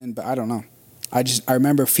but I don't know. I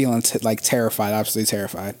remember feeling like terrified, absolutely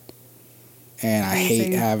terrified, and I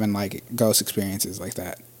hate having like ghost experiences like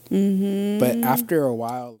that. But after a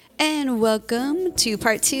while, And welcome to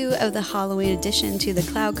part 2 of the Halloween edition to the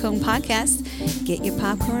Cloud Cone podcast. Get your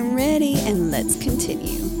popcorn ready and let's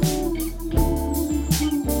continue.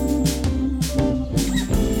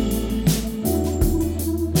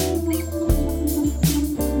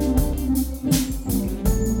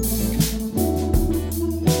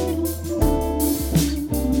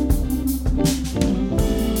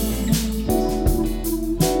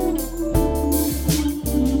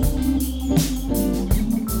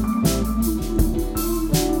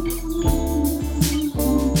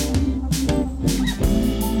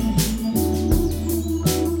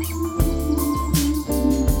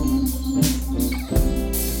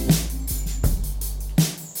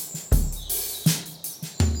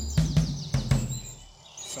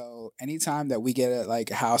 anytime that we get at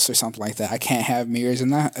like a house or something like that, I can't have mirrors in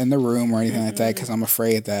the room or anything like that because I'm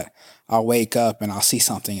afraid that I'll wake up and I'll see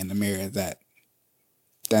something in the mirror that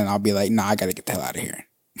then I'll be like, nah, I gotta get the hell out of here.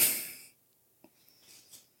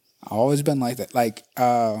 I've always been like that. Like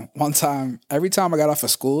one time, every time I got off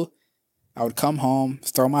of school, I would come home,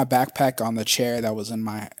 throw my backpack on the chair that was in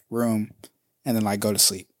my room, and then like go to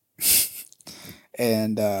sleep.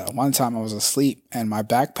 And one time I was asleep and my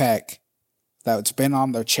backpack that's been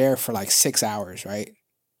on the chair for like 6 hours, right?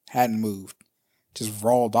 Hadn't moved. Just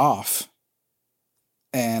rolled off.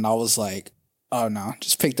 And I was like, oh no.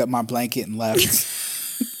 Just picked up my blanket and left.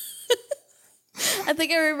 I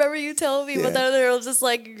think I remember you telling me, but then there was just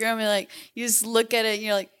like, you're gonna be like, you just look at it and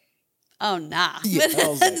you're like, oh nah. Yeah, I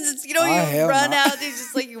was like, you don't even run out. You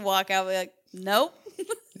just like, you walk out and be like, nope.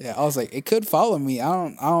 Yeah, I was like, it could follow me.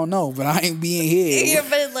 I don't know, but I ain't being here. Yeah,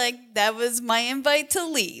 but like that was my invite to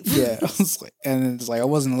leave. Yeah, I was like, and it's like I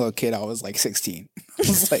wasn't a little kid. I was like 16. I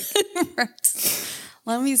was like,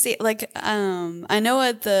 let me see. Like, I know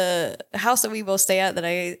at the house that we both stay at, that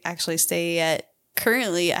I actually stay at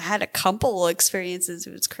currently, I had a couple experiences.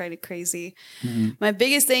 It was kind of crazy. Mm-hmm. My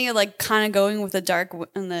biggest thing is like kind of going with the dark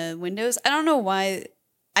in the windows. I don't know why.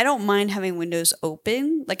 I don't mind having windows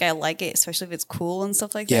open. Like I like it, especially if it's cool and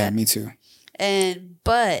stuff like that. Yeah, me too.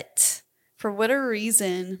 But for whatever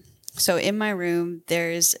reason, so in my room,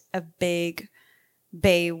 there's a big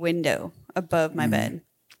bay window above my bed.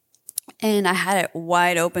 And I had it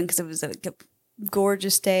wide open because it was a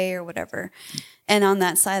gorgeous day or whatever. And on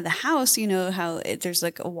that side of the house, you know how there's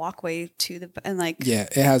like a walkway to the, and like. Yeah,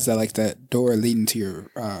 it has that like that door leading to your,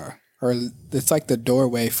 or it's like the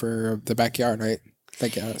doorway for the backyard, right?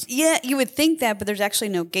 Like yeah, you would think that, but there's actually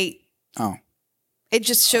no gate. Oh. It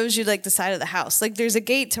just shows you like the side of the house. Like there's a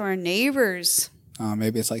gate to our neighbors.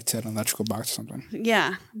 Maybe it's like to an electrical box or something.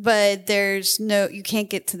 Yeah, but there's no, you can't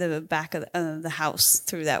get to the back of the house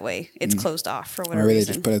through that way. It's closed off for whatever reason. Or reason.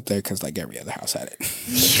 They just put it there because like every other house had it.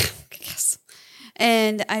 Yeah, I guess.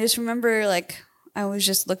 And I just remember like I was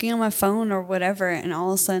just looking on my phone or whatever, and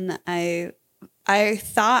all of a sudden I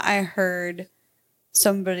thought I heard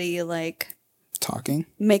somebody like talking,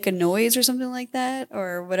 make a noise or something like that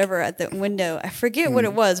or whatever at the window. I forget what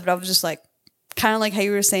it was, but I was just like, kind of like how you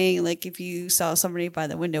were saying, like if you saw somebody by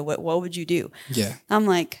the window, what would you do? Yeah. I'm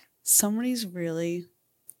like, somebody's really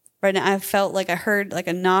right now. I felt like I heard like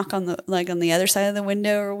a knock on the other side of the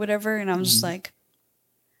window or whatever, and I was just like,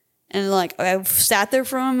 and like I sat there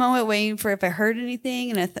for a moment waiting for if I heard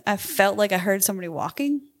anything, and I felt like I heard somebody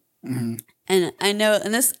walking, and I know,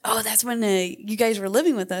 and that's when you guys were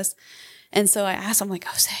living with us. And so I asked him, like,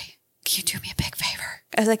 Jose, can you do me a big favor?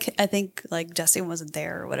 I think like Justin wasn't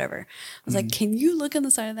there or whatever. I was like, can you look on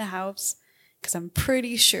the side of the house? Because I'm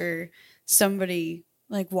pretty sure somebody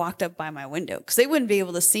like walked up by my window. Because they wouldn't be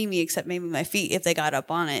able to see me except maybe my feet if they got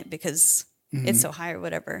up on it because it's so high or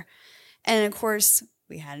whatever. And of course,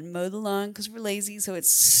 we hadn't mowed the lawn because we're lazy. So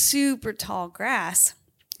it's super tall grass.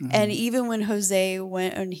 And even when Jose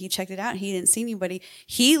went and he checked it out, he didn't see anybody.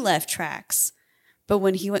 He left tracks. But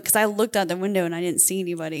when he went, because I looked out the window and I didn't see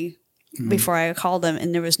anybody before I called them,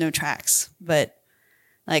 and there was no tracks. But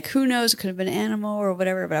like, who knows? It could have been an animal or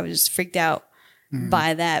whatever. But I was just freaked out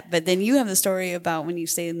by that. But then you have the story about when you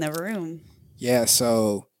stayed in the room. Yeah.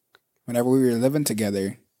 So whenever we were living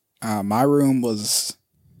together, my room was,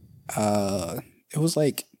 it was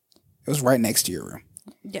right next to your room.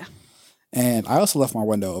 Yeah. And I also left my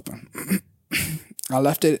window open. I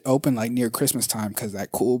left it open like near Christmas time because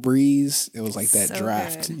that cool breeze, it was like that so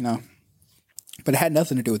draft, good. You know. But it had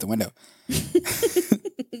nothing to do with the window.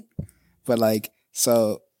 But like,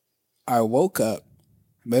 so I woke up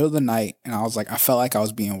middle of the night and I was like, I felt like I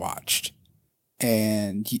was being watched.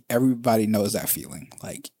 and everybody knows that feeling.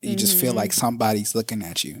 Like you just feel like somebody's looking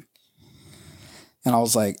at you. And I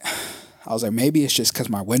was like, maybe it's just because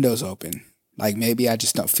my window's open. Like maybe I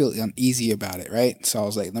just don't feel uneasy about it, right? So I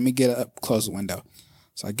was like, let me get up, close the window.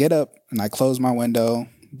 So I get up and I close my window,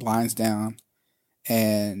 blinds down,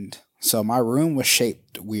 and so my room was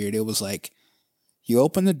shaped weird. It was like you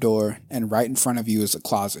open the door and right in front of you is a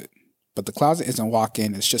closet. But the closet isn't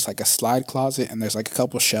walk-in. It's just like a slide closet, and there's like a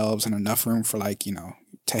couple shelves and enough room for like, you know,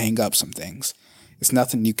 to hang up some things. It's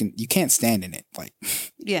nothing you can't stand in it. Like,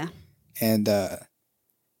 Yeah. and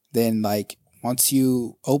then like once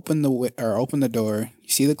you open the door, you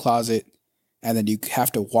see the closet, and then you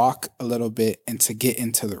have to walk a little bit and to get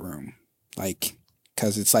into the room, like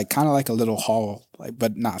because it's like kind of like a little hall, like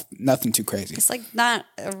but nothing too crazy. It's like not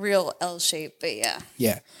a real L shape, but yeah.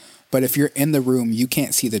 Yeah, but if you're in the room, you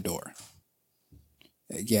can't see the door.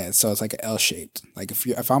 Yeah, so it's like an L shaped. Like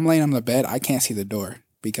if I'm laying on the bed, I can't see the door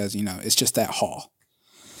because you know it's just that hall.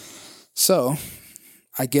 So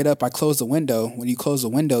I get up, I close the window. When you close the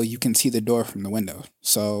window, you can see the door from the window.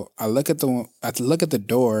 So I look at the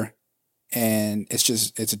door, and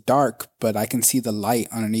it's dark, but I can see the light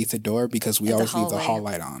underneath the door because we always leave the hall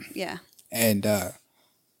light on. Yeah. And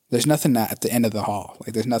there's nothing at the end of the hall.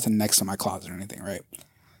 Like there's nothing next to my closet or anything, right?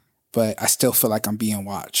 But I still feel like I'm being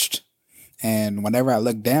watched. And whenever I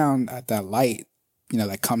look down at that light, you know,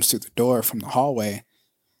 that comes through the door from the hallway,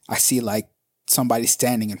 I see like somebody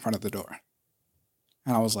standing in front of the door.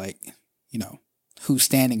 And I was like, you know, who's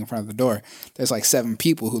standing in front of the door? There's like 7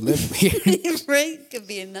 people who live here. Right? Could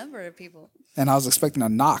be a number of people. And I was expecting a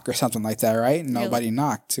knock or something like that, right? And nobody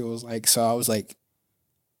knocked. It was like, so I was like,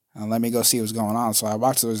 let me go see what's going on. So I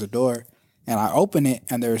walked towards the door and I opened it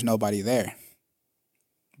and there was nobody there.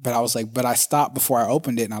 But I was like, but I stopped before I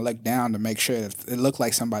opened it and I looked down to make sure that it looked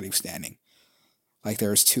like somebody was standing. Like there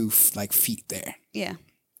was 2 like feet there. Yeah.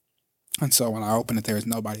 And so when I opened it, there was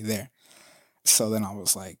nobody there. So then I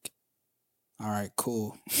was like, all right,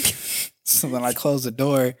 cool. So then I closed the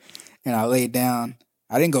door and I laid down.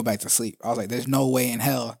 I didn't go back to sleep. I was like, there's no way in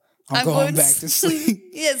hell I'm going back to sleep.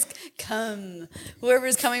 Yes, come.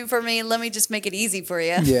 Whoever's coming for me, let me just make it easy for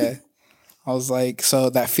you. Yeah. I was like, so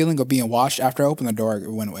that feeling of being watched after I opened the door,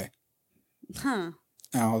 it went away. Huh.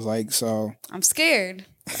 And I was like, so. I'm scared.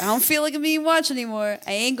 I don't feel like I'm being watched anymore.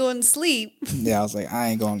 I ain't going to sleep. Yeah, I was like, I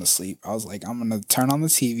ain't going to sleep. I was like, I'm going to turn on the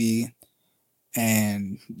TV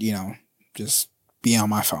and, you know, just be on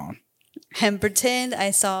my phone. And pretend I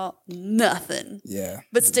saw nothing. Yeah.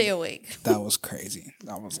 But stay awake. That was crazy.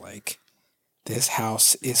 I was like, this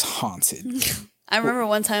house is haunted. I remember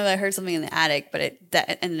one time I heard something in the attic, but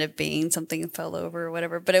that ended up being something fell over or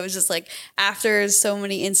whatever. But it was just like after so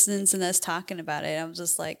many incidents and us talking about it, I was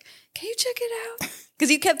just like, can you check it out?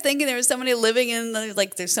 Because you kept thinking there was somebody living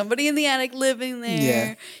there's somebody in the attic living there.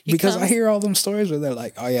 Yeah. Because I hear all them stories where they're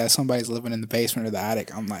like, oh yeah, somebody's living in the basement or the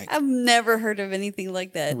attic. I'm like, I've never heard of anything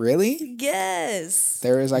like that. Really? Yes.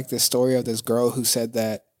 There is like this story of this girl who said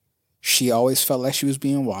that she always felt like she was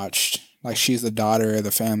being watched. Like she's the daughter of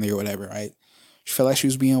the family or whatever, right? She felt like she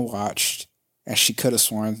was being watched, and she could have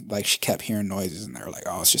sworn like she kept hearing noises, and they were like,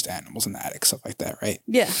 "Oh, it's just animals in the attic," stuff like that, right?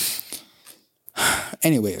 Yeah.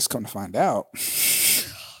 Anyways, come to find out,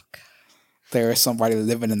 there is somebody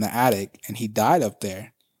living in the attic, and he died up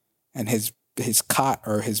there, and his cot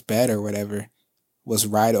or his bed or whatever was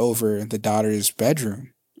right over the daughter's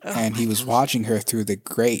bedroom, and he was watching her through the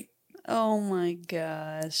grate. Oh my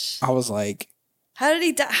gosh! I was like, "How did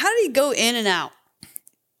he die? How did he go in and out?"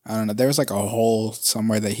 I don't know. There was like a hole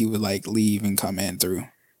somewhere that he would like leave and come in through.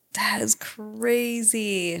 That is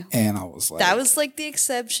crazy. And I was like, that was like the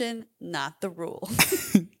exception, not the rule.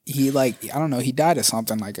 He like, I don't know, he died of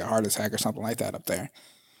something like a heart attack or something like that up there.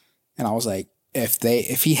 And I was like,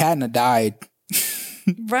 if he hadn't have died,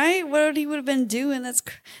 right? What he would have been doing? That's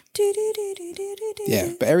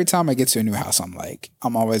yeah. But every time I get to a new house, I'm like,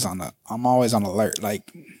 I'm always on alert.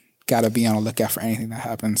 Like, gotta be on the lookout for anything that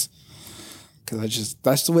happens. Because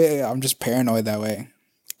that's the way, I'm just paranoid that way.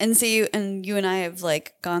 And see, you and I have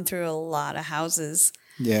like gone through a lot of houses.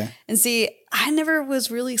 Yeah. And see, I never was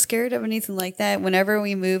really scared of anything like that. Whenever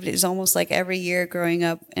we moved, it was almost like every year growing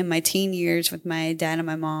up in my teen years with my dad and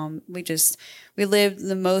my mom, we lived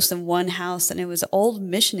the most in one house, and it was an old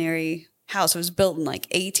missionary house. It was built in like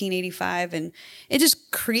 1885, and it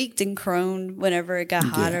just creaked and groaned whenever it got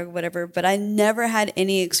hot or whatever. But I never had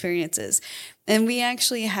any experiences. And we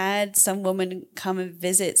actually had some woman come and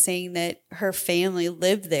visit saying that her family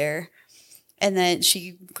lived there and that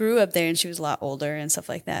she grew up there and she was a lot older and stuff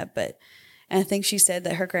like that. But I think she said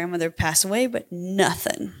that her grandmother passed away, but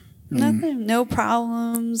nothing, no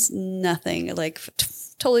problems, nothing. Like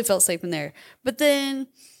totally felt safe in there. But then,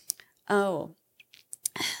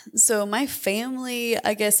 so my family,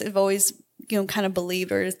 I guess, have always, kind of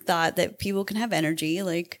believed or thought that people can have energy.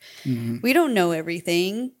 Like, we don't know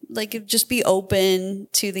everything. Like, just be open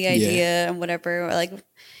to the idea and whatever. Like,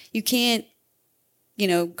 you can't,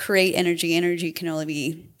 create energy. Energy can only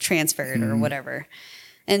be transferred or whatever.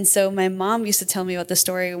 And so my mom used to tell me about the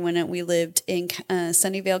story when we lived in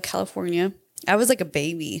Sunnyvale, California. I was like a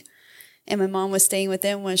baby, and my mom was staying with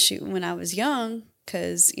them when I was young,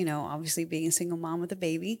 because obviously being a single mom with a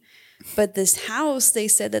baby. But this house they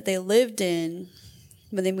said that they lived in,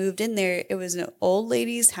 when they moved in there, it was an old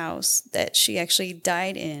lady's house that she actually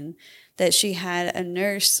died in. That she had a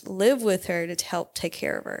nurse live with her to help take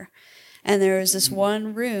care of her, and there was this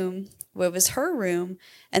one room. Well, it was her room,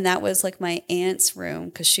 and that was like my aunt's room,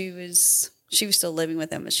 because she was still living with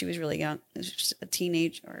them, but she was really young, just a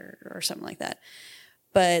teenager or something like that.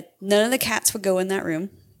 But none of the cats would go in that room.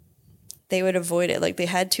 They would avoid it. Like, they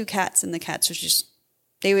had 2 cats, and the cats were just,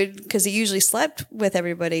 because they usually slept with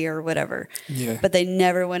everybody or whatever. Yeah. But they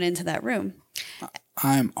never went into that room.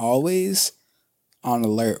 I'm always on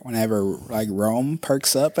alert whenever like Rome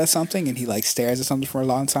perks up at something and he like stares at something for a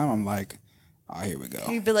long time. I'm like, oh, here we go.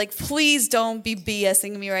 You'd be like, please don't be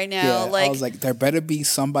BSing me right now. Yeah, like, I was like, there better be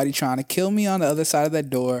somebody trying to kill me on the other side of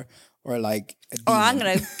that door, or like, or I'm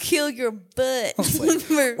gonna kill your butt.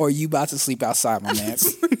 Like, or you about to sleep outside, my man.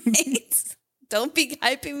 Right. Don't be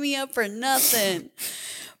hyping me up for nothing.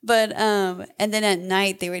 But and then at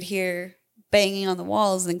night they would hear banging on the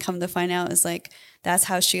walls, and come to find out it's like that's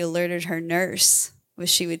how she alerted her nurse, was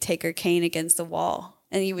she would take her cane against the wall,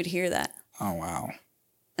 and you would hear that. Oh wow.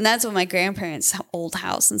 And that's what my grandparents' old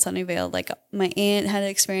house in Sunnyvale, like my aunt had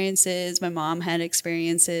experiences, my mom had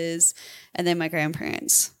experiences, and then my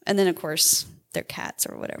grandparents. And then, of course, their cats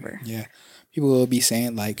or whatever. Yeah. People will be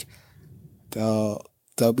saying, like, they'll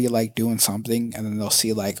be, like, doing something, and then they'll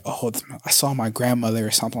see, like, oh, I saw my grandmother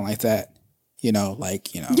or something like that.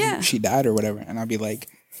 She died or whatever. And I'll be like,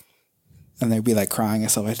 and they'd be, like, crying and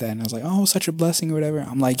stuff like that. And I was like, oh, such a blessing or whatever.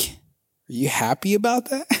 I'm like, are you happy about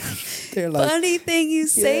that? They're like, funny thing you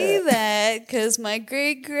say that, because my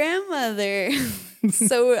great grandmother.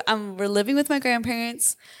 So we're living with my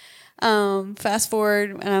grandparents. Fast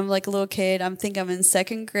forward, and I'm like a little kid. I'm in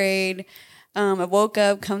 2nd grade. I woke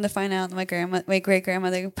up, come to find out that my great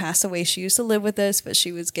grandmother passed away. She used to live with us, but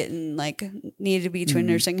she was getting needed to be to a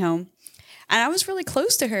nursing home, and I was really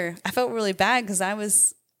close to her. I felt really bad because I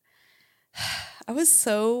was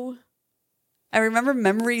so. I remember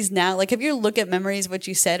memories now. Like, if you look at memories, what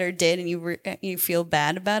you said or did, and you feel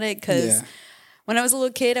bad about it, because when I was a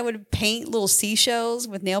little kid, I would paint little seashells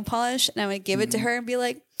with nail polish, and I would give it to her and be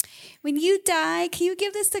like, when you die, can you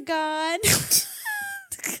give this to God?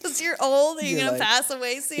 Because you're old and you're going to pass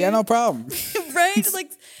away soon. Yeah, no problem. Right? Like,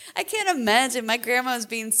 I can't imagine. My grandma was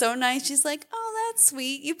being so nice. She's like, oh, that's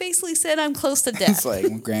sweet. You basically said I'm close to death. It's like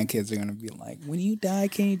when grandkids are going to be like, when you die,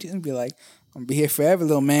 can you just be like, I'm going to be here forever,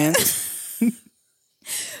 little man.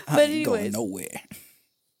 But anyway, going nowhere.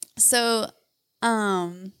 So,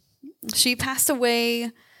 she passed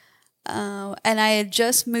away, and I had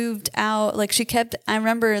just moved out. Like, I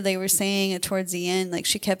remember they were saying it towards the end, like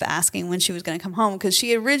she kept asking when she was going to come home, because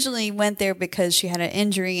she originally went there because she had an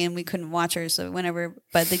injury and we couldn't watch her. So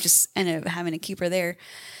but they just ended up having to keep her there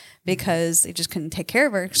because they just couldn't take care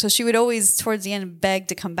of her. So she would always towards the end beg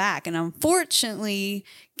to come back. And unfortunately,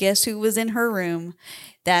 guess who was in her room?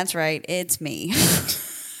 That's right. It's me.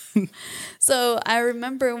 So I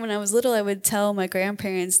remember when I was little, I would tell my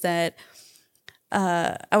grandparents that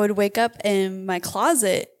I would wake up in my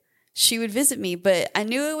closet. She would visit me, but I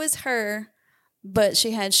knew it was her. But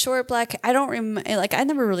she had short black. I don't remember. Like, I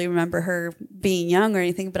never really remember her being young or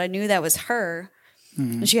anything, but I knew that was her.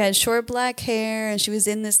 Mm-hmm. And she had short black hair, and she was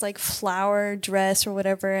in this like flower dress or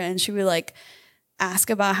whatever. And she would like ask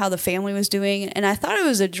about how the family was doing. And I thought it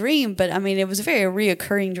was a dream, but I mean, it was a very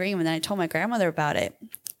reoccurring dream. And then I told my grandmother about it.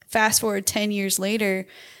 Fast forward 10 years later,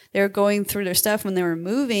 they were going through their stuff when they were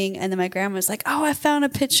moving. And then my grandma was like, oh, I found a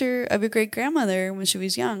picture of your great grandmother when she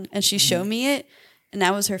was young. And she showed me it. And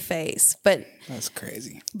that was her face. But that's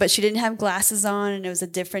crazy. But she didn't have glasses on, and it was a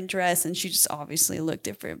different dress. And she just obviously looked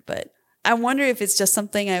different. But I wonder if it's just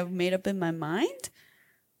something I made up in my mind.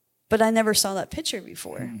 But I never saw that picture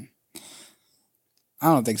before. I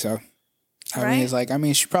don't think so. I mean, it's like,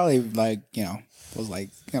 she probably was like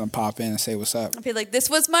gonna pop in and say what's up. I'd be like, this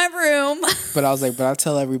was my room. But I was like, I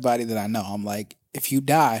tell everybody that I know, I'm like, if you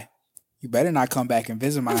die, you better not come back and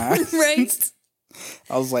visit my house. Right.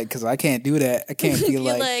 I was like, because I can't do that. I can't be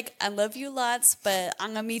like, I love you lots, but I'm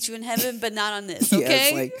gonna meet you in heaven, but not on this. Okay. Yeah,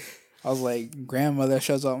 it's like, I was like, grandmother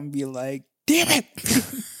shows up and be like, damn it.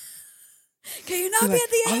 Can you not She's be like, at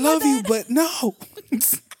the I end? love with you, it? but no.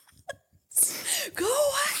 Go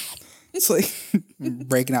away. It's like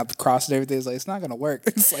breaking out the cross and everything. It's like, it's not gonna work.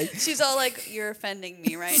 It's like, She's all like, you're offending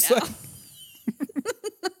me right it's now. like-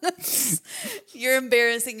 You're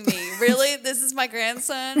embarrassing me. Really? This is my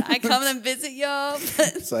grandson. I come and visit y'all,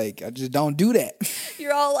 but it's like, I just don't do that.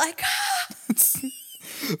 you're all like, ah.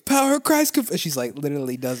 Power of Christ. She's like,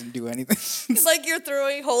 literally doesn't do anything. It's like you're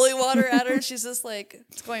throwing holy water at her. She's just like,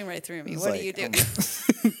 it's going right through me. It's What like, do you do?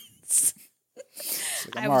 It's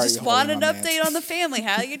like, I I'm already just holding wanted an my mans. update on the family.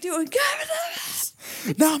 How you doing?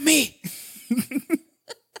 Not me.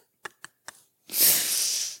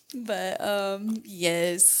 But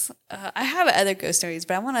yes, I have other ghost stories,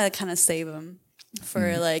 but I want to kind of save them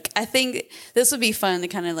for like. I think this would be fun to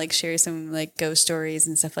kind of like share some like ghost stories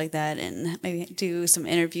and stuff like that, and maybe do some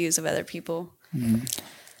interviews of other people. I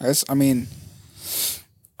mean,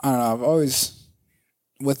 I don't know. I've always,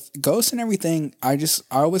 with ghosts and everything, I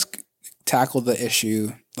always tackle the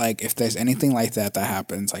issue. Like, if there's anything like that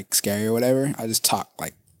happens, like scary or whatever, I just talk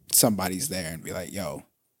like somebody's there and be like, yo,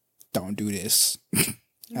 don't do this.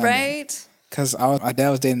 Right? Because my dad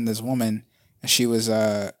was dating this woman, and she was,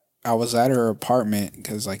 I was at her apartment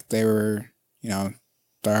because, like, they were, you know,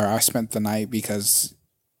 there. I spent the night because,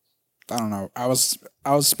 I don't know, I was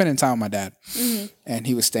spending time with my dad, and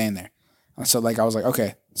he was staying there. And so, like, I was like,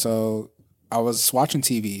 okay. So I was watching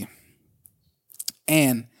TV,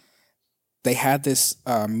 and they had this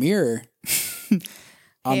mirror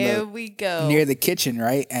on Here we go. near the kitchen,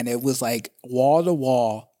 right? And it was like wall to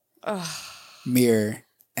wall mirror,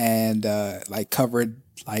 and like covered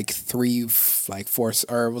like four,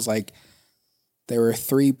 or it was like there were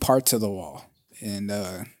 3 parts of the wall, and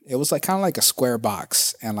it was like kind of like a square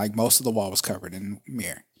box, and like most of the wall was covered in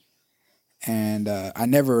mirror. And I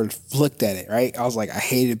never looked at it, right? I was like, I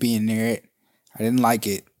hated being near it. I didn't like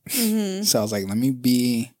it. So I was like, let me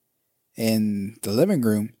be in the living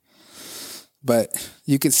room. But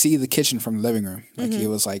you could see the kitchen from the living room. Like, it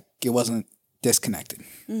was like, it wasn't disconnected.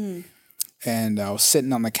 And I was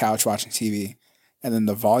sitting on the couch watching TV, and then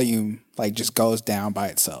the volume like just goes down by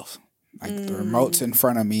itself. Like, the remote's in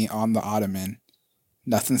front of me on the ottoman.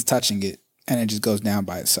 Nothing's touching it, and it just goes down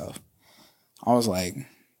by itself. I was like,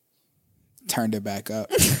 turned it back up,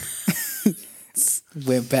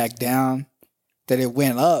 went back down, then it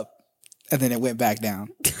went up, and then it went back down.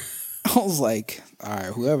 I was like, all right,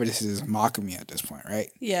 whoever this is mocking me at this point, right?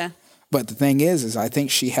 Yeah. But the thing is I think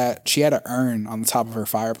she had an urn on the top of her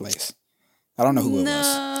fireplace. I don't know who it was,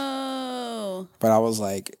 No. but I was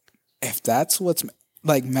like, if that's what's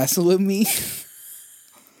like messing with me.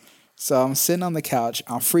 So I'm sitting on the couch,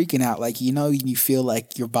 I'm freaking out, like, you know, you feel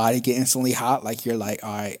like your body get instantly hot, like you're like,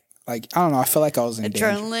 all right, like, I don't know, I feel like I was in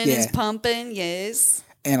Adrenaline danger. is pumping. Yes.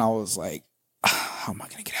 And I was like, how am I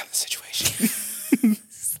gonna get out of this situation?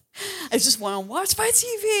 I just want to watch my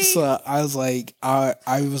TV. So I was like,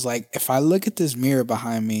 if I look at this mirror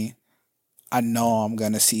behind me, I know I'm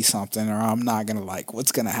gonna see something, or I'm not gonna like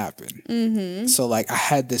what's gonna happen. So like, I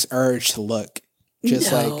had this urge to look,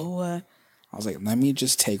 just like, I was like, let me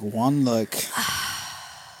just take one look,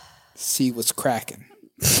 see what's cracking.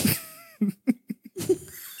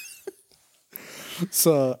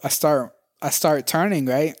 So I start turning,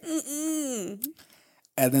 right?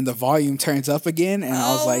 And then the volume turns up again, and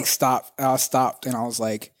I was like, stop. I stopped, and I was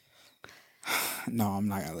like, no, I'm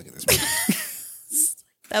not gonna look at this movie.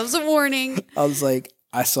 That was a warning. I was like,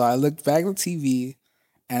 I looked back at the TV,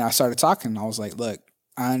 and I started talking. I was like, look,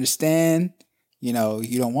 I understand, you know,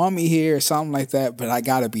 you don't want me here or something like that, but I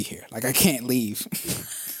gotta be here. Like, I can't leave.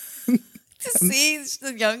 To see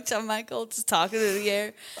the young John Michael just talking in the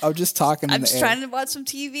air. I'm just talking I'm in the just air. trying to watch some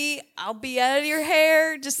TV. I'll be out of your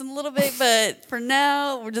hair just in a little bit, but for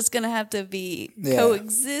now, we're just gonna have to be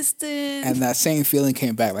coexisting. And that same feeling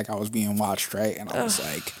came back, like I was being watched, right? And I was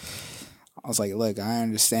like, look, I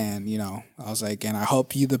understand, you know. I was like, and I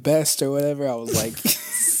hope you the best or whatever. I was like,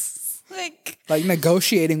 like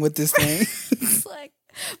negotiating with this thing. It's like,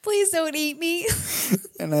 please don't eat me.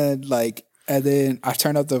 And then I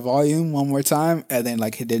turned up the volume one more time, and then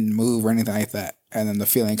like it didn't move or anything like that. And then the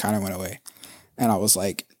feeling kind of went away. And I was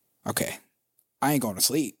like, okay, I ain't going to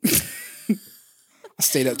sleep. I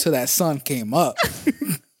stayed up till that sun came up.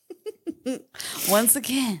 Once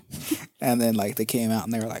again. And then like they came out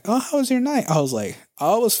and they were like, oh, how was your night? I was like,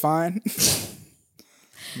 oh, it was fine.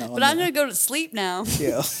 But I'm gonna go to sleep now.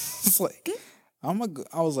 Yeah. It's like, I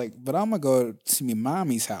was like, but I'm gonna go to my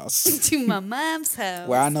mommy's house. To my mom's house.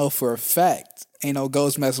 Where I know for a fact ain't no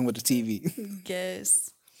ghost messing with the TV.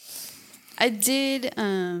 Yes. I did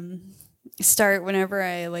start whenever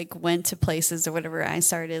I like went to places or whatever, I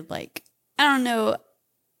started like, I don't know,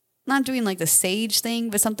 not doing like the sage thing,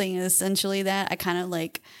 but something essentially that I kind of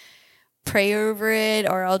like pray over it,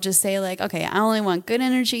 or I'll just say like, okay, I only want good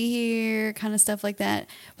energy here, kind of stuff like that.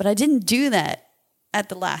 But I didn't do that at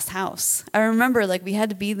the last house. I remember like we had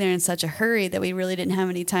to be there in such a hurry that we really didn't have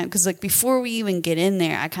any time. Cause like before we even get in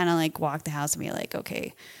there, I kind of like walk the house and be like,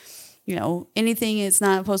 okay, you know, anything is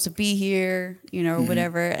not supposed to be here, you know, or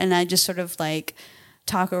whatever. And I just sort of like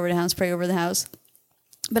talk over the house, pray over the house.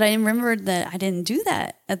 But I remembered that I didn't do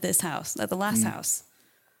that at this house, at the last house.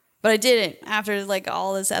 But I didn't. After like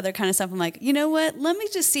all this other kind of stuff, I'm like, you know what? Let me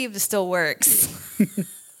just see if this still works.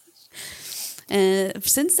 And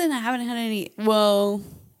since then, I haven't had any. Well,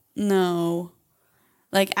 no.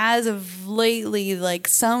 Like as of lately, like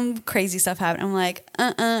some crazy stuff happened. I'm like,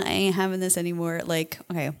 I ain't having this anymore. Like,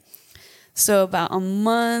 okay. So about a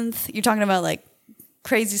month, you're talking about like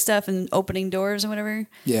crazy stuff and opening doors and whatever.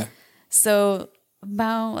 Yeah. So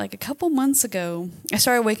about like a couple months ago, I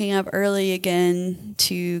started waking up early again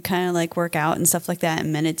to kind of like work out and stuff like that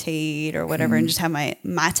and meditate or whatever and just have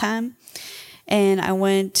my time. And I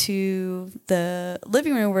went to the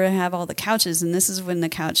living room where I have all the couches. And this is when the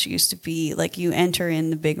couch used to be like you enter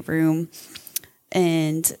in the big room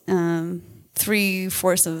and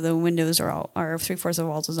 3/4 of the windows or 3/4 of the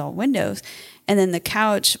walls is all windows. And then the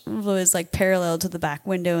couch was like parallel to the back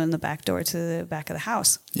window and the back door to the back of the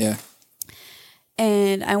house. Yeah.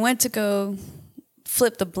 And I went to go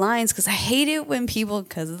flip the blinds because I hate it when people,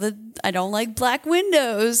 I don't like black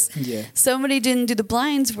windows. Yeah. Somebody didn't do the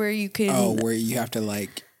blinds where you could. Oh, where you have to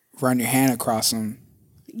like run your hand across them.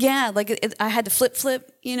 Yeah, like I had to flip,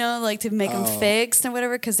 you know, like to make them fixed and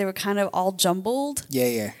whatever because they were kind of all jumbled. Yeah,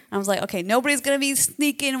 yeah. I was like, okay, nobody's going to be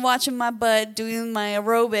sneaking, watching my butt, doing my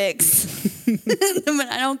aerobics.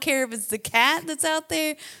 I don't care if it's the cat that's out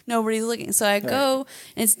there. Nobody's looking. So I go,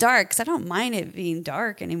 and it's dark because I don't mind it being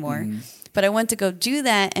dark anymore. But I went to go do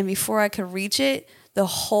that, and before I could reach it, the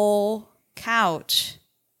whole couch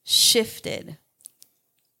shifted.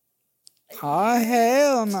 Oh,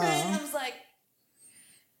 hell no. And I was like,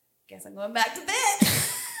 guess I'm going back to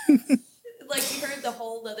bed. Like you heard the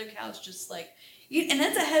whole leather couch just like, and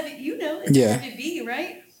that's a heavy, you know, it's a heavy beat,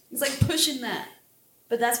 right? It's like pushing that.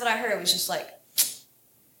 But that's what I heard. It was just like,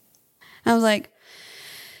 I was like,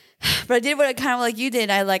 but I did what I kind of like you did.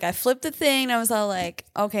 I flipped the thing. And I was all like,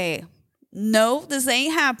 okay, no, this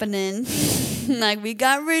ain't happening. Like we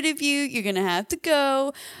got rid of you. You're going to have to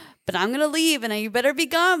go, but I'm going to leave and you better be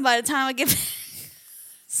gone by the time I get back.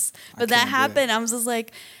 But that happened. I was just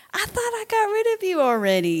like, I thought I got rid of you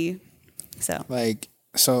already.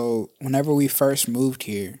 So whenever we first moved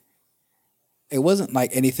here, it wasn't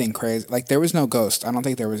like anything crazy. Like there was no ghost. I don't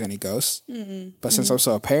think there was any ghosts. But since I'm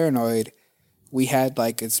so paranoid, we had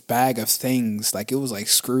like this bag of things. Like it was like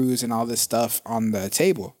screws and all this stuff on the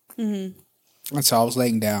table. And so I was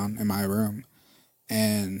laying down in my room,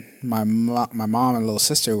 and my mom and little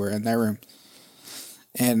sister were in their room.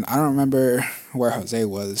 And I don't remember where Jose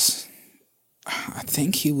was. I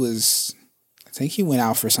think he went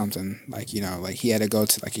out for something, like, you know, like he had to go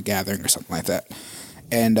to like a gathering or something like that.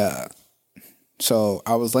 And so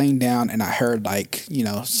I was laying down and I heard like, you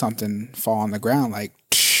know, something fall on the ground, like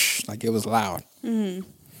it was loud. And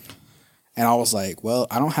I was like, well,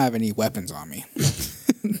 I don't have any weapons on me.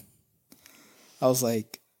 I was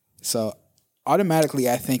like, so automatically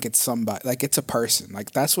I think it's somebody, like it's a person.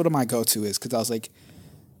 Like that's what my go-to is, because I was like,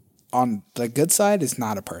 on the good side, it's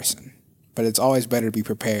not a person. But it's always better to be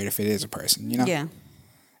prepared if it is a person, you know? Yeah.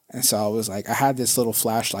 And so I was like, I had this little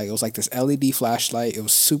flashlight. It was like this LED flashlight. It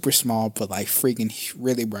was super small, but like freaking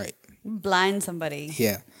really bright. Blind somebody.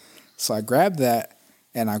 Yeah. So I grabbed that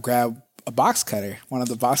and I grabbed a box cutter, one of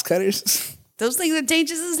the box cutters. Those things are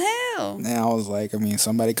dangerous as hell. And I was like, I mean,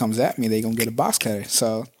 somebody comes at me, they gonna get a box cutter.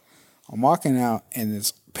 So I'm walking out and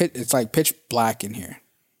it's like pitch black in here.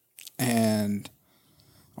 And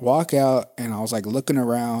I walk out and I was like looking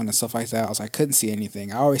around and stuff like that. I was like, couldn't see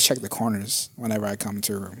anything. I always check the corners whenever I come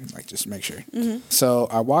into a room, like just to make sure. So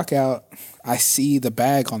I walk out, I see the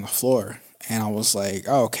bag on the floor, and I was like,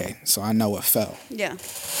 oh, okay, so I know what fell. Yeah.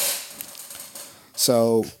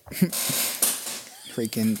 So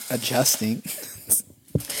freaking adjusting.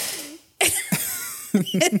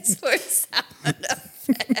 It's for sound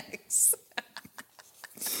effects.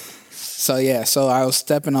 So yeah, so I was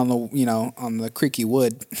stepping on the, you know, on the creaky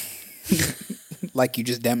wood, like you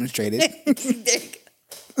just demonstrated.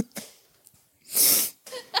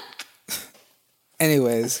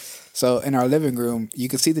 Anyways, so in our living room, you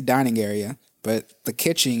can see the dining area, but the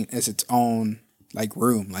kitchen is its own like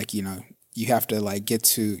room. Like, you know, you have to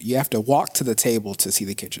walk to the table to see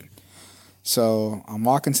the kitchen. So I'm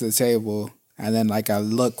walking to the table, and then like I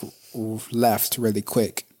look left really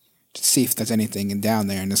quick to see if there's anything down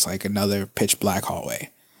there, and it's like another pitch black hallway,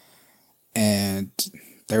 and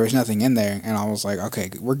there was nothing in there, and I was like, okay,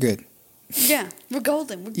 we're good. Yeah, we're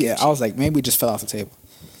golden. We're Yeah, I was like, maybe we just fell off the table,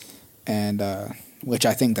 and which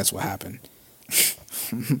I think that's what happened.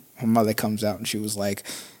 My mother comes out and she was like,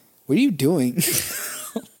 "What are you doing?"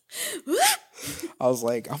 I was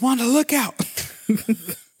like, "I'm on the lookout."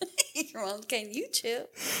 Your mom, can you chill?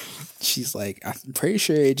 She's like, "I'm pretty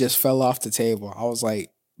sure it just fell off the table." I was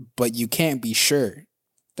like, "But you can't be sure.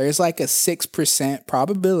 There's like a 6%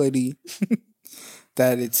 probability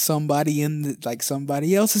that it's somebody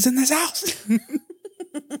somebody else is in this house."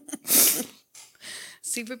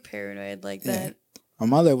 Super paranoid like that. Yeah. My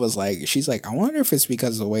mother was like, she's like, "I wonder if it's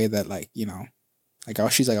because of the way that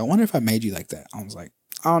she's like, I wonder if I made you like that." I was like,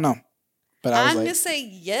 "I don't know." But I was I'm like, gonna say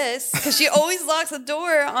yes, because she always locks the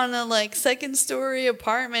door on a like second story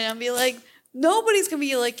apartment. I'll be like, nobody's gonna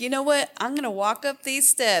be like, you know what? I'm gonna walk up these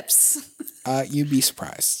steps. you'd be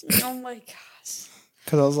surprised. Oh my gosh.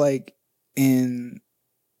 Because I was like, no,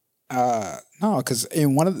 because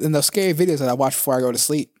in those scary videos that I watch before I go to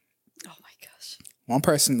sleep, Oh my gosh. one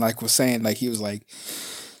person like was saying like he was like,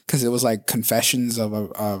 because it was like confessions of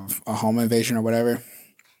a home invasion or whatever.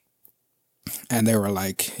 And they were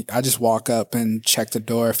like, I just walk up and check the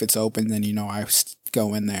door. If it's open, then I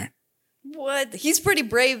go in there. What? He's pretty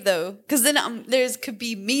brave though, because then there's could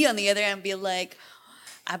be me on the other end and be like,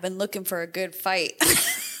 I've been looking for a good fight.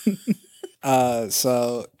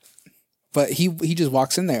 But he just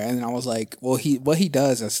walks in there, and I was like, well, what he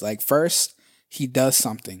does is like first he does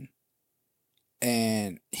something,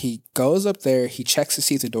 and he goes up there, he checks to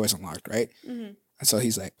see if the door's unlocked, right? Mm-hmm. And so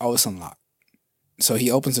he's like, oh, it's unlocked. So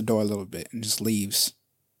he opens the door a little bit and just leaves,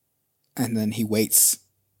 and then he waits.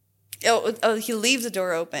 Oh, he leaves the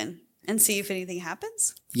door open and see if anything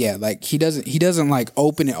happens? Yeah, like he doesn't like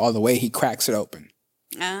open it all the way. He cracks it open.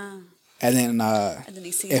 Ah. And then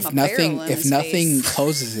he sees if nothing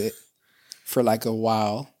closes it for like a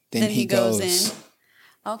while, then he goes in.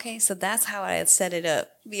 Okay, so that's how I had set it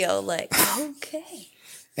up. Be all like, okay.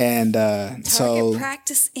 And Target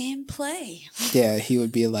practice and play. Yeah, he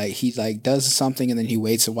would be like, he like does something and then he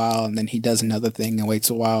waits a while and then he does another thing and waits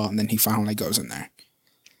a while and then he finally goes in there.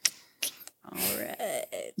 All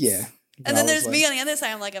right. Yeah. And then there's me on the other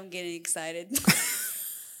side. I'm like, I'm getting excited.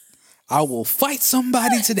 I will fight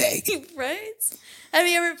somebody today. Right? Have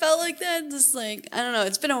you ever felt like that? Just like, I don't know.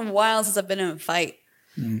 It's been a while since I've been in a fight.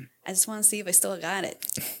 Mm. I just want to see if I still got it.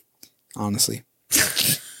 Honestly.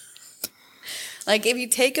 Like, if you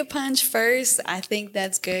take a punch first, I think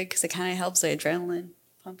that's good because it kind of helps the adrenaline.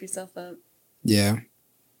 Pump yourself up. Yeah.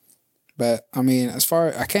 But, I mean,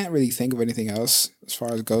 I can't really think of anything else as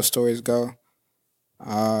far as ghost stories go.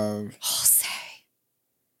 Jose.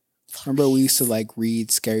 Remember we used to, like, read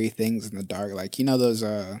scary things in the dark? Like, those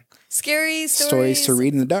scary stories to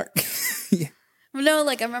read in the dark? Yeah. No,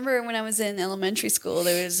 like I remember when I was in elementary school,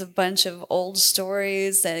 there was a bunch of old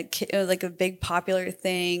stories that it was like a big popular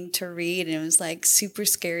thing to read, and it was like super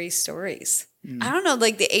scary stories. I don't know,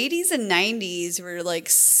 like the 80s and 90s were like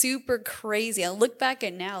super crazy. I look back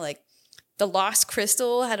at now, like the Lost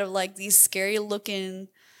Crystal had like these scary looking.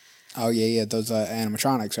 Oh yeah, those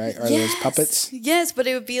animatronics, right? Or those puppets? Yes, but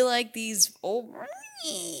it would be like these old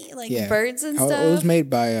birds and stuff. It was made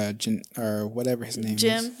by Jim, or whatever his name is.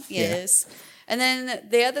 Jim, yes. Yeah. And then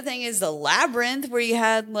the other thing is the Labyrinth, where you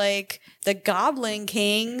had like the Goblin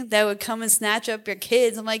King that would come and snatch up your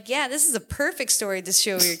kids. I'm like, yeah, this is a perfect story to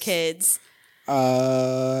show your kids.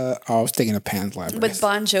 I was thinking of Pan's Labyrinth. With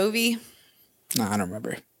Bon Jovi. No, I don't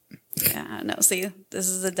remember. Yeah, no. See, this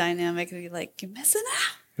is a dynamic. It'd be like, you're missing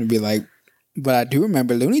out. It'd be like, but I do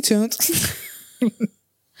remember Looney Tunes.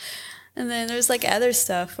 And then there's like other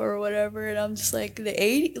stuff or whatever, and I'm just like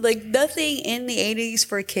nothing in the 80s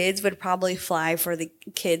for kids would probably fly for the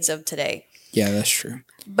kids of today. Yeah, that's true.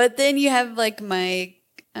 But then you have like my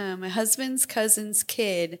husband's cousin's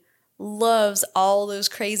kid loves all those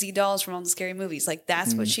crazy dolls from all the scary movies. Like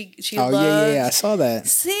that's what she loves. Oh yeah, I saw that.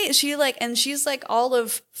 See, and she's like all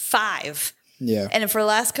of 5. Yeah. And for the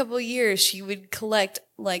last couple of years, she would collect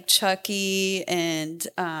like Chucky and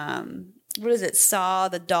what is it? Saw,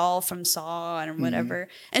 the doll from Saw and whatever.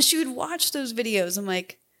 And she would watch those videos. I'm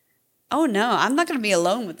like, oh no, I'm not going to be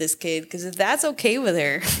alone with this kid because if that's okay with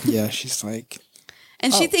her. Yeah, she's like.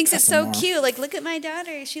 And she thinks it's so cute. Like, look at my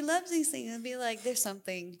daughter. She loves these things. And be like, there's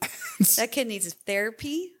something. That kid needs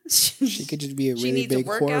therapy. She could just be a really big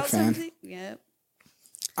horror fan. Yeah.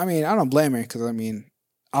 I mean, I don't blame her because, I mean,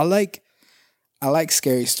 I like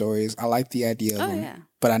scary stories. I like the idea of them. Yeah.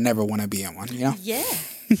 But I never want to be in one, Yeah.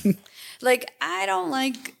 Like, I don't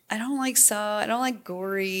like I don't like Saw. I don't like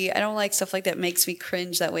gory. I don't like stuff like that makes me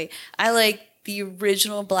cringe that way. I like the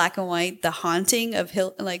original black and white, The Haunting of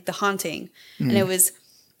Hill, like The Haunting, and it was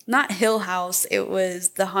not Hill House. It was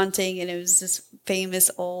The Haunting, and it was this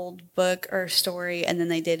famous old book or story. And then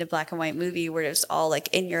they did a black and white movie where it was all like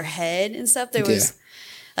in your head and stuff. There was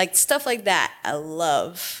like stuff like that. I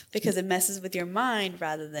love because it messes with your mind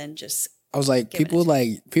rather than just. I was like, people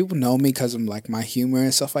know me because of like my humor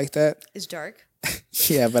and stuff like that. It's dark.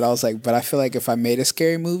 Yeah, but I was like, but I feel like if I made a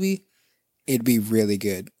scary movie, it'd be really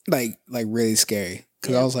good, like really scary.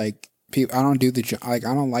 Because I was like, I don't do I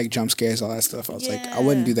don't like jump scares, all that stuff. I was like, I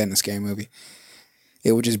wouldn't do that in a scary movie.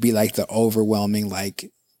 It would just be like the overwhelming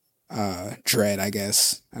like dread, I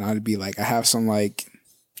guess, and I'd be like, I have some like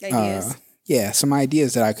ideas. Some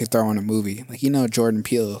ideas that I could throw in a movie, like Jordan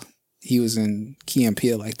Peele. He was in Key and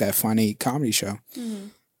Peele, like that funny comedy show. Mm-hmm.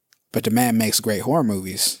 But the man makes great horror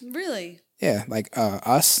movies. Really? Yeah, like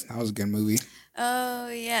Us. That was a good movie. Oh,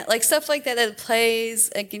 yeah. Like stuff like that plays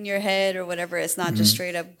like in your head or whatever. It's not just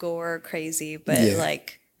straight up gore crazy, but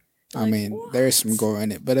like... I mean, there's some gore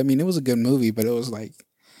in it. But I mean, it was a good movie, but it was like...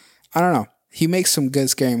 I don't know. He makes some good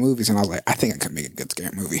scary movies, and I was like, I think I could make a good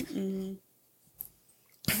scary movie. Mm-hmm.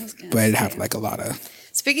 But it'd have like a lot of...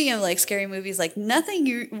 Speaking of like scary movies, like nothing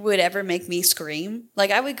you would ever make me scream.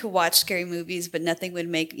 Like I would watch scary movies, but nothing would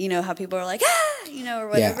make, how people are like, or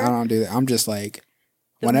whatever. Yeah, I don't do that. I'm just like,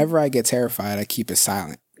 whenever I get terrified, I keep it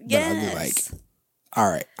silent. But I'll be like, all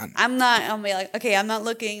right. I'll be like, okay, I'm not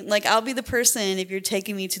looking. Like I'll be the person, if you're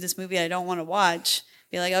taking me to this movie I don't want to watch,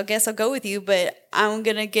 be like, I guess I'll go with you, but I'm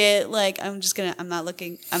going to get like, I'm not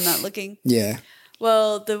looking. Yeah.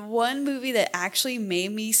 Well, the one movie that actually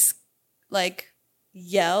made me like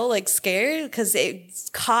yell, like scared, because it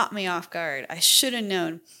caught me off guard. I should have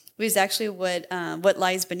known. It was actually What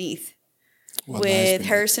Lies Beneath with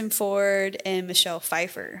Harrison Ford and Michelle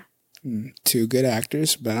Pfeiffer. Two good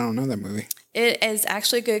actors, but I don't know that movie. It is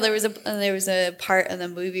actually good. There was a part of the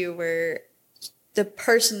movie where the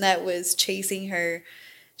person that was chasing her,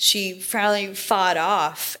 she finally fought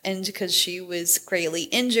off, and because she was greatly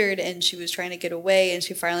injured and she was trying to get away, and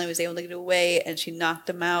she finally was able to get away, and she knocked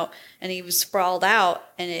him out, and he was sprawled out,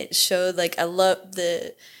 and it showed like I love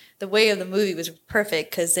the way of the movie was perfect,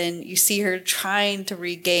 because then you see her trying to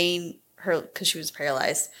regain her, because she was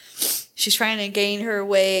paralyzed. She's trying to gain her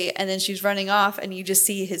way, and then she's running off, and you just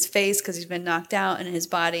see his face because he's been knocked out, and his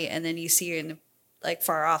body, and then you see her in the like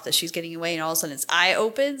far off that she's getting away, and all of a sudden its eye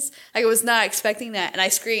opens. Like I was not expecting that, and I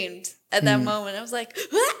screamed at that moment. I was like,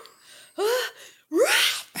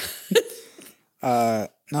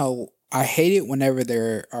 no, I hate it whenever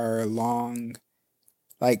there are long,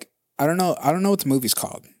 like I don't know what the movie's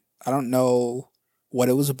called. I don't know what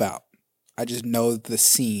it was about. I just know the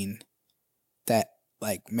scene that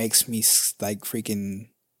like makes me like freaking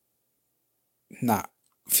not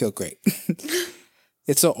feel great.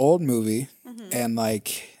 It's an old movie, and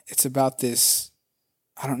like it's about this,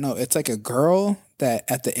 I don't know, it's like a girl that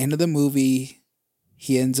at the end of the movie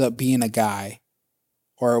he ends up being a guy,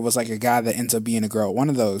 or it was like a guy that ends up being a girl, one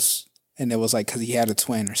of those, and it was like because he had a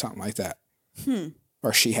twin or something like that,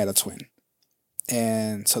 or she had a twin,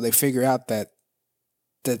 and so they figure out that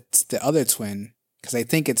that's the other twin, because they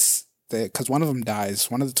think it's because one of them dies,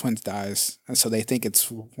 one of the twins dies, and so they think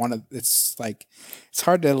it's it's like, it's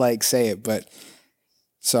hard to like say it, but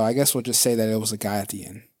so I guess we'll just say that it was a guy at the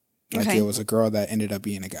end. Like it was a girl that ended up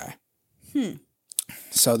being a guy.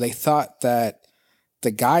 So they thought that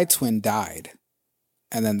the guy twin died,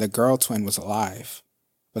 and then the girl twin was alive.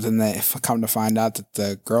 But then they come to find out that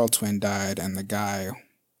the girl twin died and the guy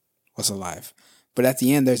was alive. But at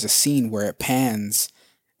the end, there's a scene where it pans,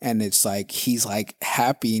 and it's like he's like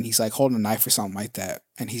happy, and he's like holding a knife or something like that,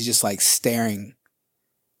 and he's just like staring,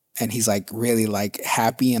 and he's like really like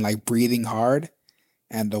happy and like breathing hard.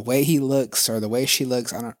 And the way he looks, or the way she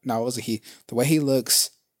looks, I don't know, it wasn't he. The way he looks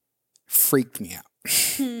freaked me out.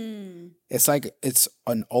 It's like, it's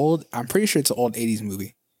an old, I'm pretty sure it's an old 80s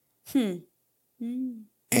movie.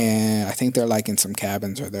 And I think they're like in some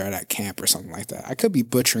cabins, or they're at camp or something like that. I could be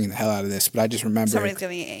butchering the hell out of this, but I just remember. Somebody's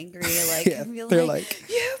going to be angry. Like, yeah, they're like,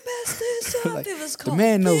 you messed this up. Like, it was called the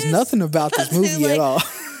man knows nothing about this movie at all.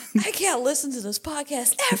 I can't listen to this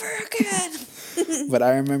podcast ever again. But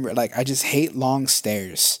I remember, like, I just hate long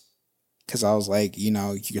stares, because I was like,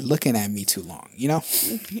 you're looking at me too long,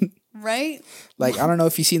 Right? Like, I don't know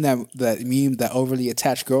if you've seen that meme, that overly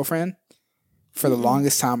attached girlfriend. For the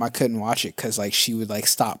longest time, I couldn't watch it because like she would like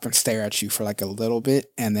stop and stare at you for like a little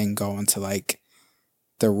bit, and then go into like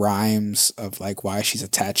the rhymes of like why she's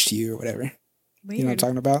attached to you or whatever. Weird. You know what I'm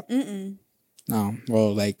talking about? No.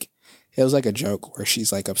 Well, like it was like a joke where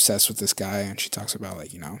she's like obsessed with this guy and she talks about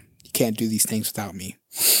like, you can't do these things without me.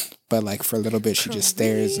 But like for a little bit, she just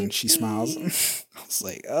stares and she smiles. I was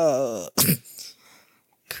like, oh.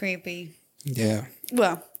 Creepy. Yeah.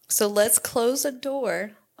 Well, so let's close the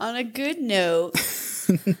door on a good note.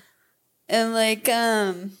 And like,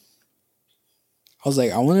 I was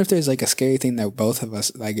like, I wonder if there's like a scary thing that both of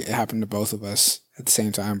us, like it happened to both of us at the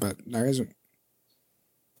same time, but there isn't.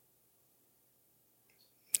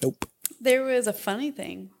 Nope. There was a funny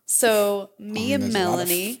thing. So me and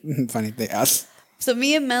Melanie. Funny thing. So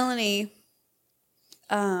me and Melanie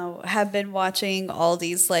have been watching all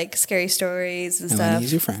these like scary stories and stuff.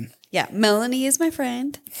 Melanie's your friend. Yeah, Melanie is my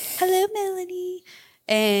friend. Hello, Melanie.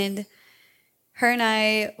 And her and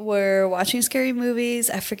I were watching scary movies.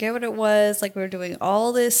 I forget what it was. Like we were doing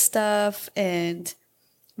all this stuff, and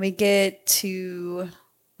we get to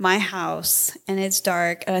my house, and it's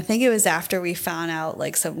dark. And I think it was after we found out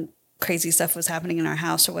like some crazy stuff was happening in our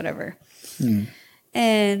house or whatever.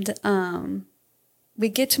 And we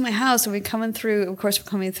get to my house, and we're coming through. Of course, we're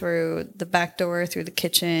coming through the back door, through the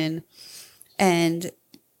kitchen, and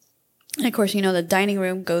of course, the dining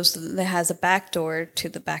room that has a back door to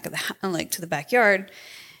the back of to the backyard,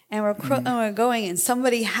 and we're going, and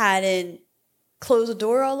somebody hadn't closed the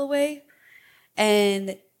door all the way,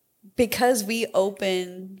 and because we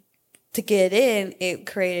opened to get in, it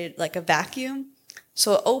created like a vacuum,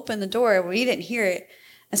 so it opened the door. We didn't hear it,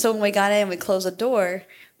 and so when we got in, we closed the door.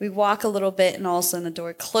 We walk a little bit, and all of a sudden the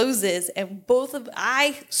door closes, and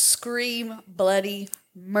I scream bloody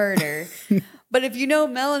murder. But if you know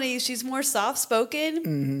Melanie, she's more soft-spoken.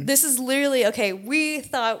 Mm-hmm. This is literally, okay, we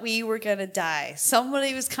thought we were going to die.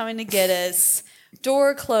 Somebody was coming to get us.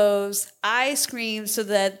 Door closed. I screamed so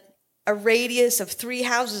that a radius of 3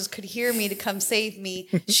 houses could hear me to come save me.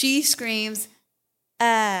 She screams,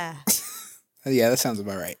 ah. Yeah, that sounds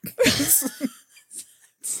about right.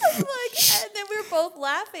 So and then we were both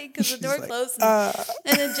laughing because the door closed.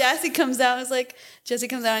 And then Jesse comes out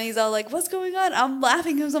and he's all like, what's going on? I'm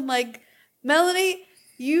laughing because I'm like, Melanie,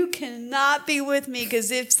 you cannot be with me because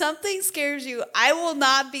if something scares you, I will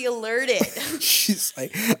not be alerted. She's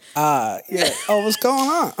like, yeah, oh, what's going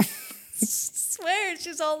on? I swear,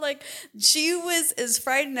 she's all like, she was as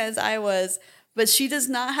frightened as I was, but she does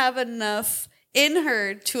not have enough in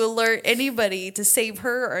her to alert anybody to save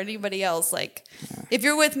her or anybody else. Like, if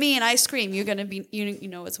you're with me and I scream, you're gonna be, you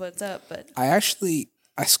know what's up. But I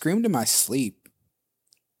screamed in my sleep.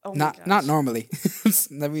 Oh not normally.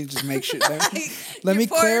 Let me just make sure. Let me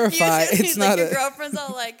clarify. It's not your girlfriend's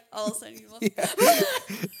all like all of a sudden.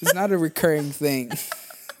 It's not a recurring thing.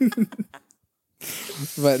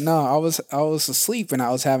 But no, I was asleep and I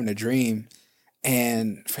was having a dream,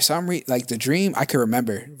 and for some reason, like the dream, I could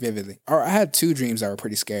remember vividly. Or I had 2 dreams that were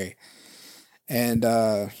pretty scary, and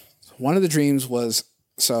one of the dreams was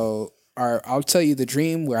I'll tell you the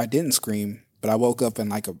dream where I didn't scream. But I woke up in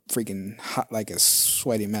like a freaking hot, like a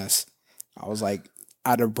sweaty mess. I was like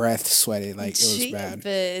out of breath, sweaty. Like it was bad.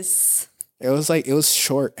 It was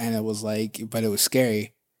short and it was like, but it was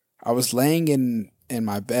scary. I was laying in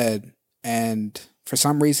my bed, and for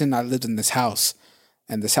some reason I lived in this house,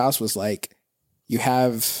 and this house was like, you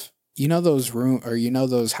have, those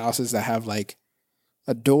those houses that have like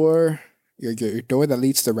a door, your door that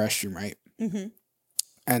leads to the restroom, right? Mm-hmm.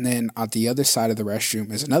 And then on the other side of the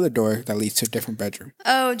restroom is another door that leads to a different bedroom.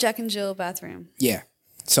 Oh, Jack and Jill bathroom. Yeah.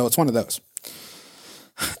 So it's one of those.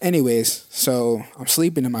 Anyways, so I'm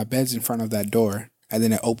sleeping and my bed's in front of that door, and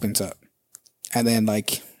then it opens up. And then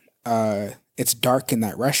like it's dark in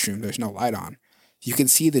that restroom. There's no light on. You can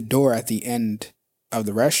see the door at the end of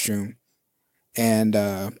the restroom, and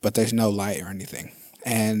but there's no light or anything.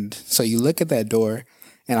 And so you look at that door,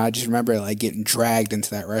 and I just remember like getting dragged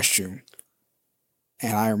into that restroom.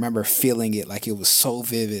 And I remember feeling it like it was so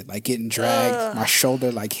vivid, like getting dragged, my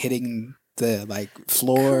shoulder like hitting the like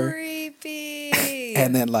floor. Creepy.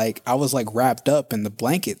 And then like I was like wrapped up in the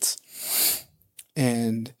blankets.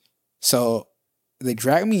 And so they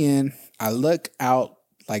drag me in. I look out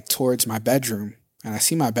like towards my bedroom, and I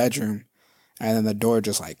see my bedroom, and then the door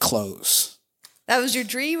just like closed. That was your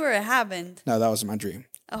dream or it happened? No, that was my dream.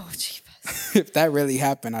 Oh, jeez. If that really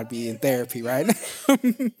happened, I'd be in therapy right now.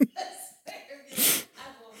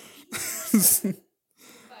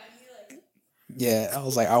 Yeah, I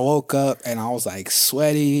was like, I woke up and I was like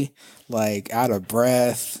sweaty, like out of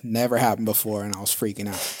breath, never happened before, and I was freaking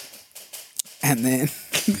out. And then,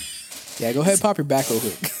 yeah, go ahead, pop your back real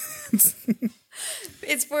quick.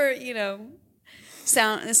 It's for,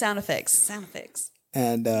 sound effects.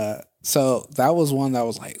 And so that was one that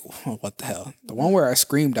was like, oh, what the hell? The one where I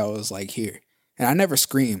screamed, I was like here. And I never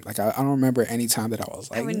screamed. Like, I don't remember any time that I was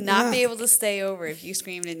like, I would not be able to stay over if you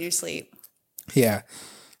screamed in your sleep. Yeah.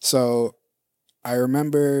 So I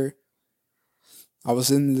remember I was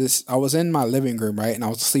in my living room, right? And I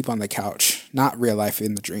was asleep on the couch, not real life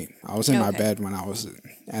in the dream. I was in my bed when I was,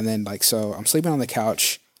 and then like, so I'm sleeping on the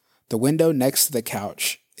couch. The window next to the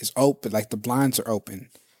couch is open, like the blinds are open,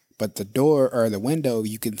 but the door or the window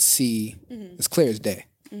you can see as clear as day.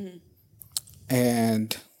 Mm-hmm.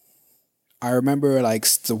 And I remember like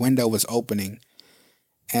the window was opening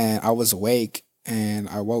and I was awake and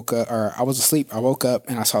I woke up, or I was asleep. I woke up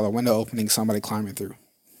and I saw the window opening, somebody climbing through.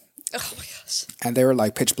 Oh my gosh. And they were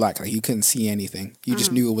like pitch black. Like you couldn't see anything. You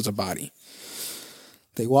just knew it was a body.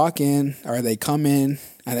 They walk in or they come in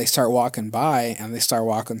and they start walking by and they start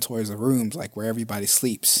walking towards the rooms like where everybody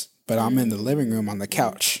sleeps. But I'm in the living room on the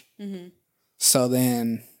couch. Mm-hmm. So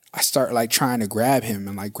then I start like trying to grab him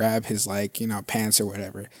and like grab his like, you know, pants or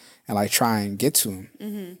whatever and like try and get to him.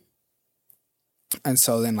 Mm-hmm. And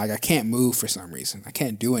so then like I can't move for some reason. I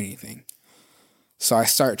can't do anything. So I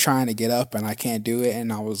start trying to get up and I can't do it.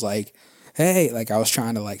 And I was like, hey, like I was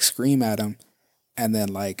trying to like scream at him. And then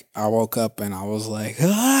like I woke up and I was like,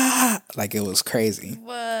 ah, like it was crazy.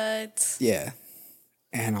 What? Yeah.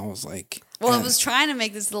 And I was like, well, I was trying to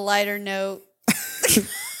make this the lighter note.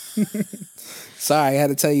 Sorry, I had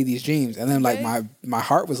to tell you these dreams. And then like my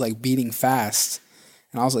heart was like beating fast.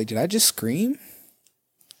 And I was like, did I just scream?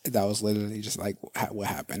 That was literally just like what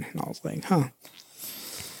happened. And I was like, huh.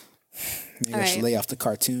 Maybe I should lay off the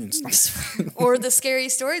cartoons. Or the scary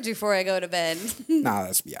stories before I go to bed. Nah,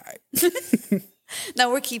 that's be all right.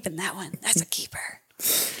 No, we're keeping that one. That's a keeper.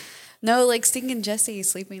 No, like stinking Jesse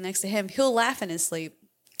sleeping next to him. He'll laugh in his sleep.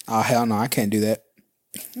 Oh, hell no. I can't do that.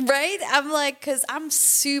 Right? I'm like, because I'm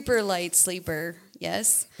super light sleeper.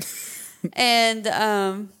 Yes. And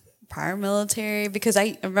prior military, because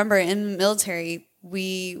I remember in the military,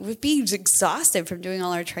 we would be exhausted from doing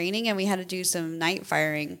all our training and we had to do some night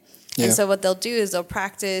firing. Yeah. And so what they'll do is they'll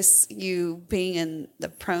practice you being in the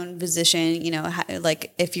prone position, you know,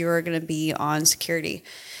 like if you were going to be on security.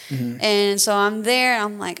 Mm-hmm. And so I'm there and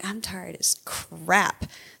I'm like, I'm tired as crap.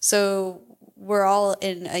 So we're all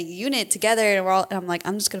in a unit together and I'm like,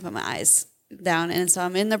 I'm just going to put my eyes down. And so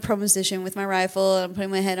I'm in the prone position with my rifle and I'm putting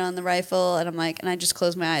my head on the rifle and I'm like, and I just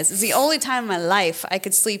close my eyes. It's the only time in my life I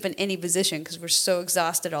could sleep in any position because we're so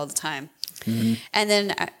exhausted all the time. Mm-hmm. And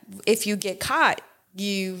then if you get caught,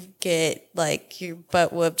 you get like your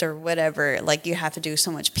butt whooped or whatever. Like you have to do so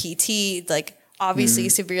much PT, like obviously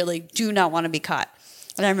severely do not want to be caught.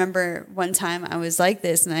 And I remember one time I was like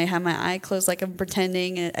this and I had my eye closed like I'm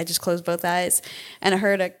pretending and I just closed both eyes and I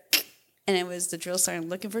heard a and it was the drill sergeant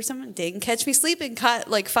looking for someone. Didn't catch me sleeping, caught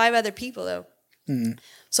like 5 other people though. Mm.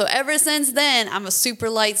 So ever since then, I'm a super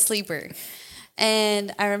light sleeper.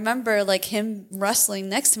 And I remember like him rustling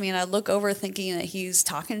next to me and I look over thinking that he's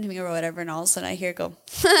talking to me or whatever. And all of a sudden I hear go,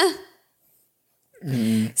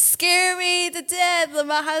 scare me to death.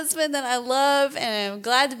 My husband that I love and I'm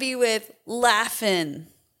glad to be with laughing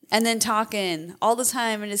and then talking all the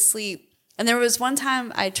time in his sleep. And there was one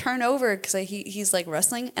time I turn over because he's like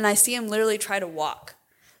rustling and I see him literally try to walk.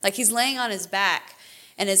 Like he's laying on his back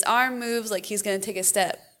and his arm moves like he's going to take a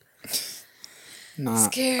step. Nah,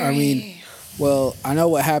 scary. I mean, well, I know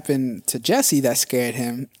what happened to Jesse that scared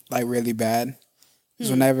him like really bad.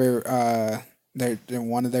 Because whenever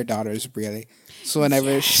one of their daughters, really. So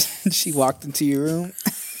whenever she walked into your room,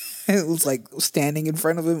 it was like standing in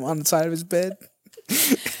front of him on the side of his bed.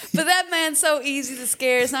 But that man's so easy to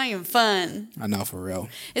scare. It's not even fun. I know, for real.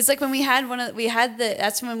 It's like when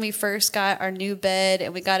that's when we first got our new bed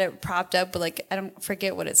and we got it propped up with like, I don't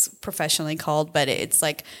forget what it's professionally called, but it's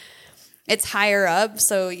like, it's higher up.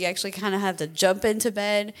 So you actually kind of have to jump into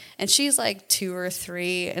bed and she's like 2 or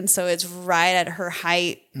 3. And so it's right at her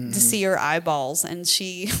height to see her eyeballs. And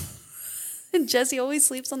and Jesse always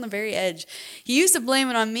sleeps on the very edge. He used to blame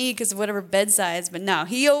it on me because of whatever bed size, but no,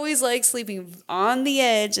 he always likes sleeping on the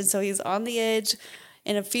edge. And so he's on the edge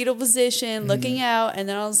in a fetal position, looking out. And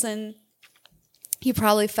then all of a sudden, he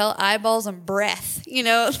probably felt eyeballs and breath, you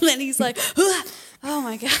know? And then he's like, oh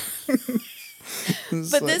my God.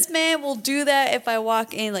 But this man will do that if I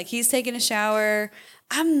walk in. Like he's taking a shower.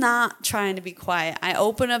 I'm not trying to be quiet. I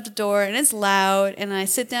open up the door and it's loud and I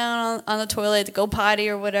sit down on the toilet to go potty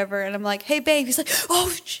or whatever. And I'm like, hey, babe. He's like,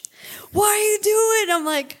 oh, what are you doing? I'm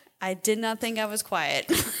like, I did not think I was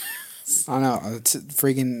quiet. I know. It's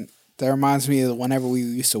freaking, that reminds me of whenever we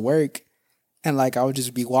used to work and like I would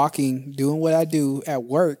just be walking, doing what I do at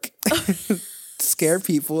work, scare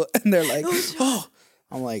people. And they're like, oh.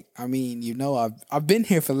 I'm like, I mean, you know, I've been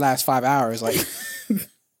here for the last 5 hours. Like,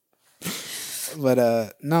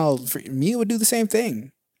 But no, Mia would do the same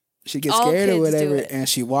thing. She'd get All scared or kids do whatever, it. and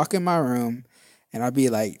she'd walk in my room, and I'd be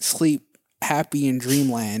like sleep, happy in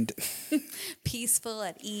dreamland, Peaceful,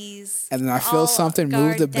 at ease. and then I feel all something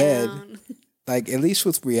move the guard bed. down. Like at least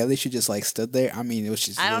with Brielle, she just like stood there. I mean, it was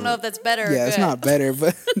just. I don't know if that's better or Yeah, it's good. not better,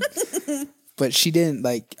 but but she didn't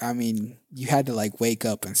like. I mean, you had to like wake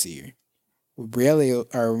up and see her. With Brielle,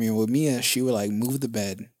 or I mean, with Mia, she would like move the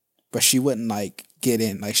bed, but she wouldn't like get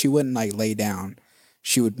in. Like she wouldn't like lay down.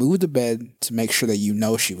 She would move the bed to make sure that you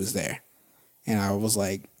know she was there. And I was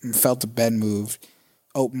like, felt the bed move,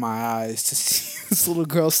 opened my eyes to see this little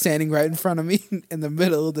girl standing right in front of me in the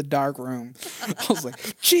middle of the dark room. I was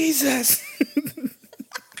like, Jesus.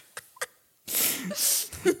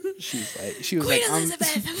 She was Queen like,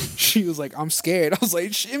 Elizabeth. she was like, I'm scared. I was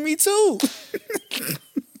like, shit, me too.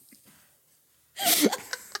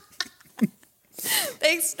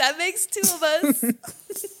 That makes two of us.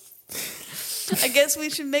 I guess we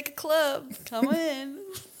should make a club. Come in.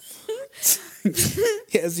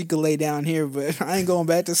 Yes, you could lay down here, but I ain't going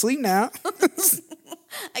back to sleep now.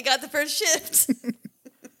 I got the first shift.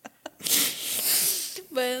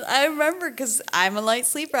 But I remember because I'm a light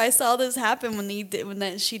sleeper. I saw this happen when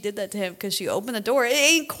she did that to him because she opened the door. It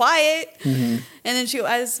ain't quiet, and then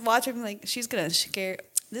I was watching like she's gonna scare.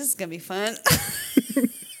 This is gonna be fun.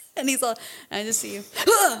 And he's all, I just see you,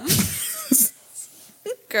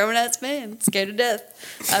 grown ass man, scared to death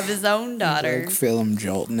of his own daughter. Like, feel him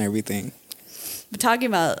jolt and everything. But talking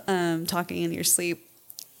about talking in your sleep,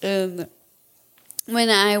 when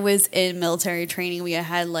I was in military training, we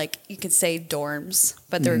had like you could say dorms,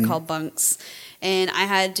 but they were called bunks, and I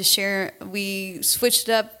had to share. We switched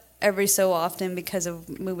it up every so often because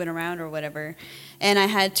of moving around or whatever, and I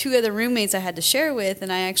had two other roommates I had to share with,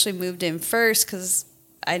 and I actually moved in first because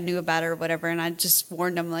I knew about her or whatever, and I just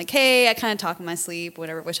warned them like, "Hey, I kind of talk in my sleep,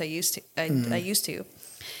 whatever," which I used to. I used to.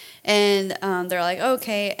 And they're like,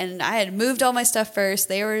 okay. And I had moved all my stuff first.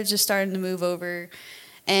 They were just starting to move over.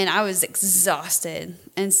 And I was exhausted.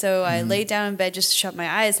 And so I laid down in bed just to shut my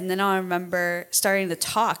eyes. And then I remember starting to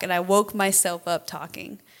talk. And I woke myself up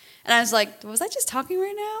talking. And I was like, was I just talking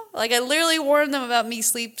right now? Like, I literally warned them about me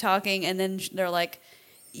sleep talking. And then they're like,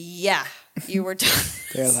 yeah, you were talking.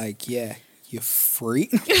 They're like, yeah, you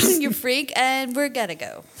freak. You freak. And we're going to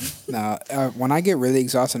go. Now, when I get really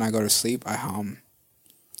exhausted and I go to sleep, I hum.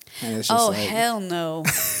 And it's just hell no.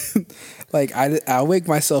 Like I wake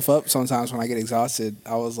myself up sometimes when I get exhausted.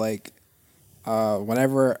 I was like,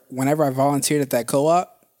 whenever I volunteered at that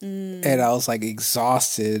co-op, and I was like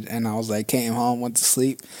exhausted, and I was like came home, went to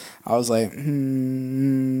sleep. I was like,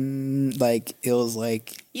 like it was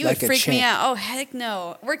like You like would freak me out. Oh heck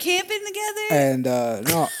no, we're camping together. And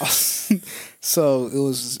no, so it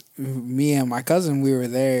was me and my cousin. We were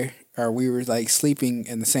there, or we were like sleeping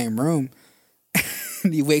in the same room.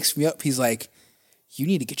 And he wakes me up. He's like, "You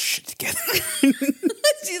need to get your shit together."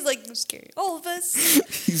 She's like, "I'm scared." All of us.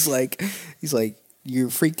 He's like, you're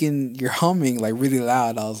humming like really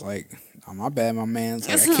loud. I was like, "Oh my bad, my man's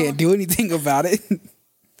like, I can't do anything about it."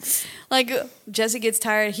 Like Jesse gets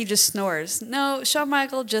tired, he just snores. No, Shawn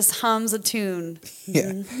Michael just hums a tune.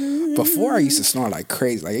 Yeah. Before I used to snore like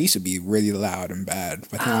crazy. Like I used to be really loud and bad.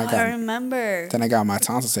 But then I remember. Then I got my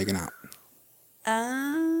tonsils taken out.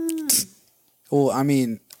 Ah. Well, I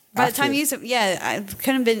mean, By the time you said, yeah, I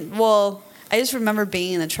couldn't have been. Well, I just remember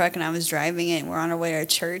being in the truck and I was driving it, and we're on our way to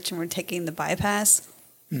church and we're taking the bypass.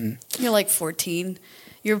 You're like 14.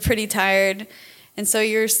 You're pretty tired, and so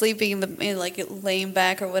you're sleeping like laying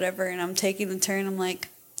back or whatever. And I'm taking the turn. I'm like,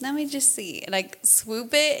 let me just see, and I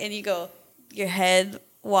swoop it, and you go, your head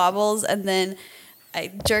wobbles, and then I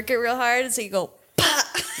jerk it real hard, and so you go, pah!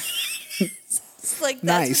 It's like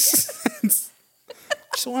nice.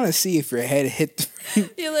 Just want to see if your head hit.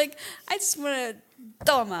 You're like, I just want to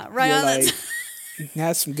throw them out right on like, that.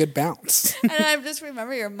 That's some good bounce. And I just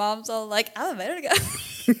remember your mom's all like, "I'm better to go."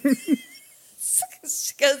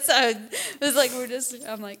 Because it was like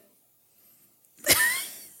I'm like,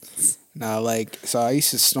 No, like so I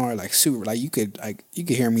used to snore like super, like you could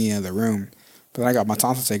hear me in the room, but then I got my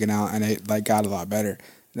tonsils taken out and it like got a lot better.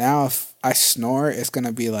 Now if I snore, it's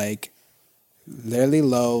gonna be like literally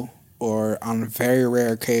low. Or on very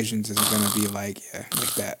rare occasions, it's gonna be like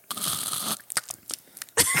that.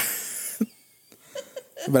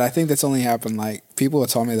 But I think that's only happened like people have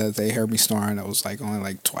told me that they heard me snoring. It was like only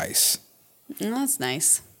like twice. oh, that's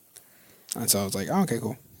nice. And so I was like, oh, okay,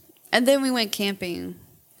 cool. And then we went camping,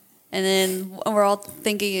 and then we're all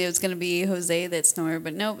thinking it was gonna be Jose that snored,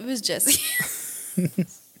 but no, it was Jesse.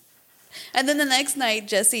 And then the next night,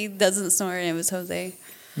 Jesse doesn't snore, and it was Jose.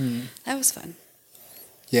 That was fun.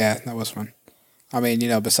 Yeah, that was fun. I mean,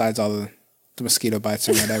 besides all the the mosquito bites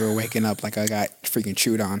or whatever, waking up like I got freaking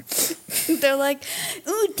chewed on. They're like,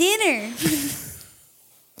 ooh, dinner.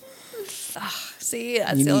 See,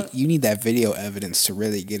 that's you need that video evidence to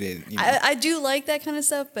really get it. You know. I do like that kind of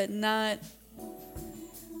stuff, but not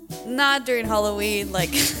during Halloween.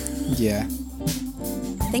 Like, yeah.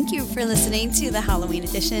 Thank you for listening to the Halloween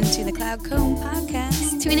edition to the Cloud Cone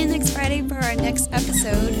podcast. Tune in next Friday for our next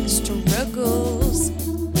episode, Struggles.